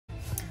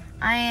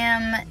I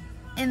am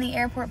in the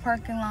airport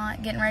parking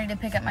lot getting ready to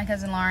pick up my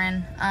cousin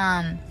Lauren.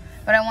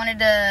 But I wanted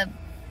to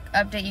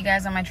update you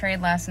guys on my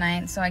trade last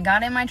night. So I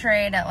got in my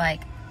trade at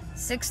like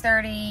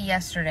 6:30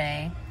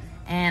 yesterday,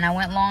 and I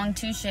went long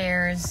 2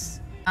 shares.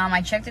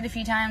 I checked it a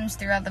few times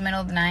throughout the middle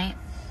of the night.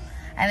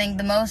 I think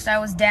the most I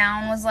was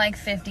down was like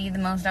 50. The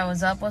most I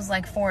was up was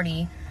like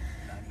 40.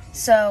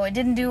 So it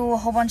didn't do a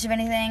whole bunch of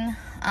anything.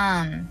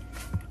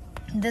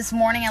 This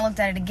morning I looked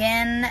at it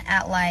again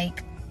at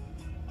like,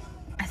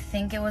 I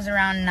think it was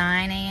around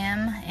 9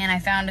 a.m. and I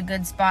found a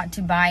good spot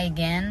to buy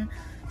again.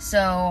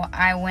 So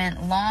I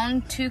went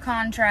long 2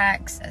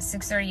 contracts at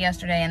 6:30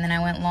 yesterday, and then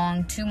I went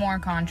long 2 more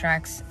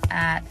contracts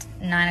at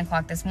 9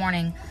 o'clock this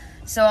morning.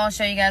 So I'll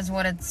show you guys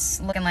what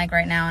it's looking like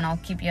right now, and I'll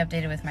keep you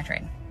updated with my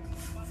trade.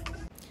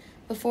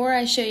 Before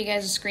I show you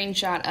guys a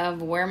screenshot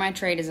of where my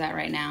trade is at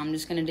right now, I'm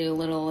just going to do a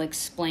little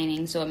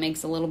explaining so it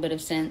makes a little bit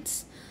of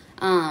sense.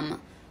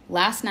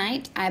 Last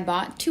night, I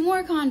bought 2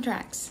 more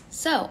contracts.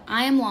 So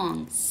I am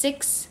long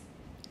 6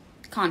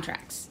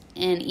 contracts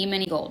in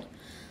E-mini gold.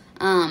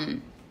 I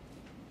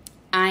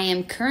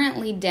am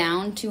currently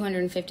down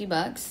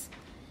 $250.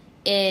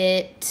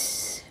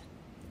 It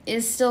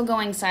is still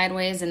going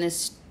sideways, and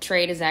this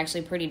trade is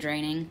actually pretty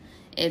draining.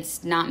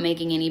 It's not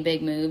making any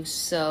big moves,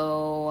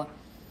 so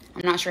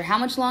I'm not sure how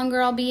much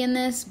longer I'll be in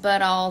this,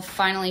 but I'll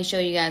finally show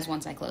you guys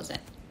once I close it.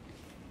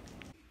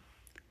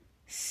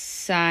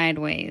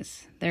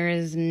 Sideways. There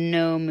is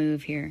no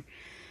move here.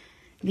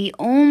 The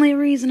only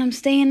reason I'm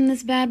staying in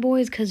this bad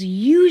boy is because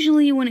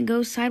usually when it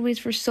goes sideways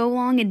for so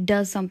long, it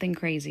does something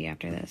crazy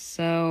after this.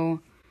 So,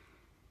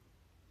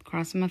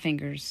 crossing my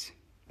fingers.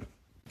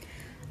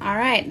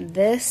 Alright,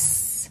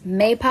 this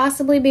may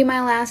possibly be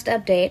my last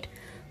update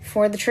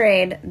for the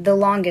trade, the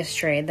longest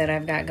trade that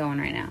I've got going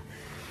right now.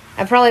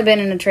 I've probably been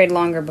in a trade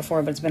longer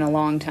before, but it's been a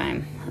long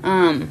time.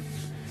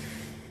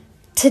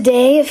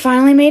 Today, it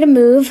finally made a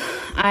move.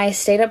 I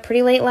stayed up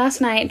pretty late last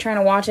night trying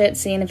to watch it,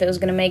 seeing if it was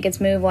going to make its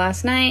move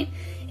last night.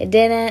 It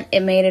didn't. It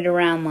made it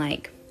around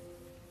like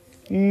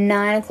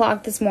 9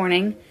 o'clock this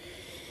morning.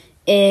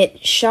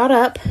 It shot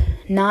up,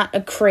 not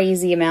a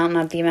crazy amount,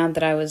 not the amount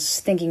that I was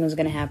thinking was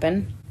going to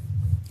happen,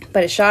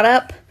 but it shot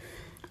up.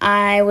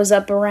 I was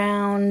up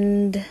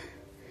around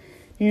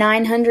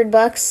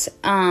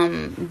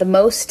 $900 the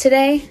most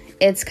today.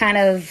 It's kind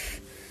of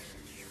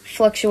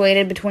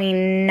fluctuated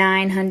between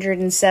 900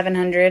 and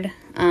 700.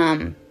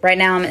 Right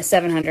now I'm at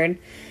 700.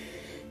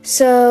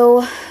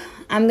 So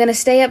I'm going to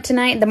stay up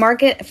tonight. The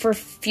market for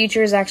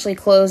futures actually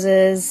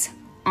closes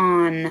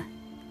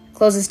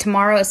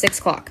tomorrow at 6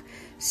 o'clock.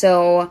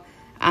 So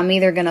I'm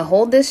either going to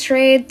hold this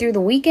trade through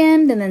the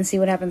weekend and then see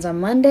what happens on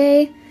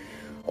Monday,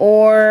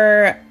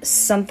 or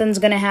something's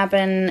going to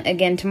happen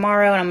again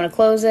tomorrow and I'm going to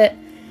close it.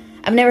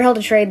 I've never held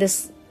a trade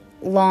this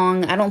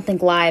long, I don't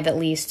think live at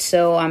least,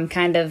 so I'm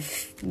kind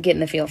of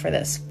getting the feel for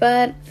this.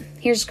 But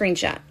here's a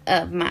screenshot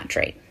of my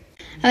trade.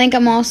 I think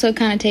I'm also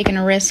kind of taking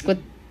a risk with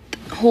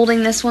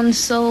holding this one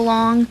so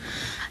long.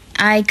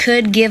 I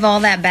could give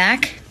all that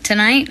back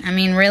tonight. I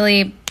mean,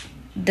 really,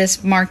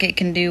 this market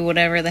can do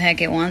whatever the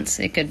heck it wants.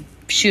 It could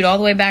shoot all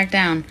the way back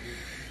down.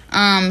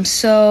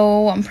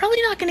 So I'm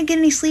probably not going to get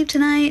any sleep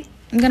tonight.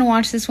 I'm going to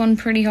watch this one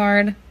pretty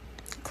hard.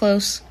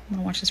 Close. I'm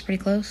going to watch this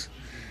pretty close.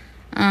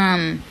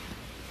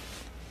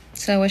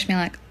 So wish me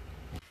luck.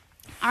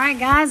 Alright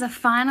guys, I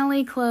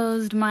finally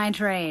closed my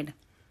trade.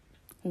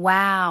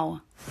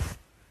 Wow.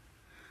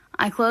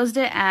 I closed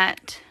it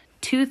at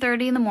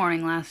 2:30 in the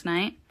morning last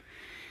night.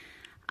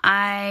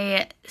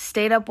 I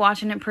stayed up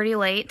watching it pretty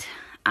late.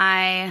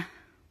 I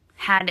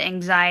had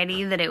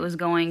anxiety that I was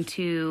going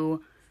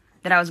to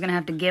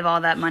have to give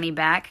all that money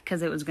back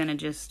because it was going to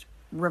just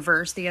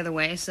reverse the other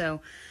way.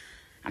 So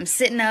I'm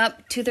sitting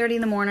up, 2:30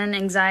 in the morning,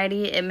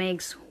 anxiety. It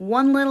makes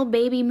one little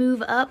baby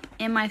move up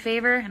in my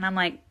favor, and I'm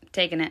like,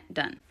 taking it,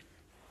 done.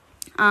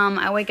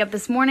 I wake up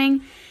this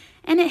morning,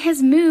 and it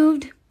has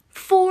moved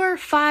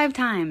 4-5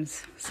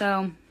 times.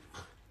 So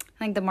I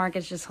think the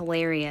market's just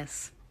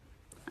hilarious.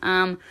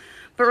 But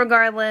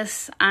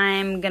regardless,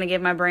 I'm going to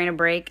give my brain a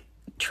break.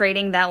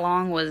 Trading that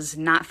long was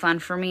not fun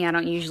for me. I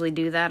don't usually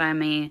do that.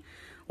 I'm a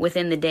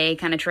within-the-day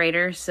kind of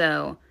trader,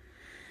 so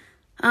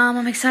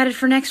I'm excited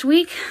for next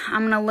week.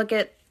 I'm going to look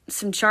at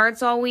some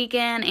charts all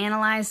weekend,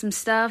 analyze some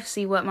stuff,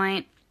 see what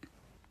might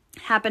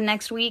happen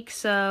next week.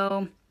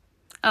 So,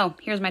 oh,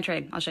 here's my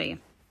trade. I'll show you.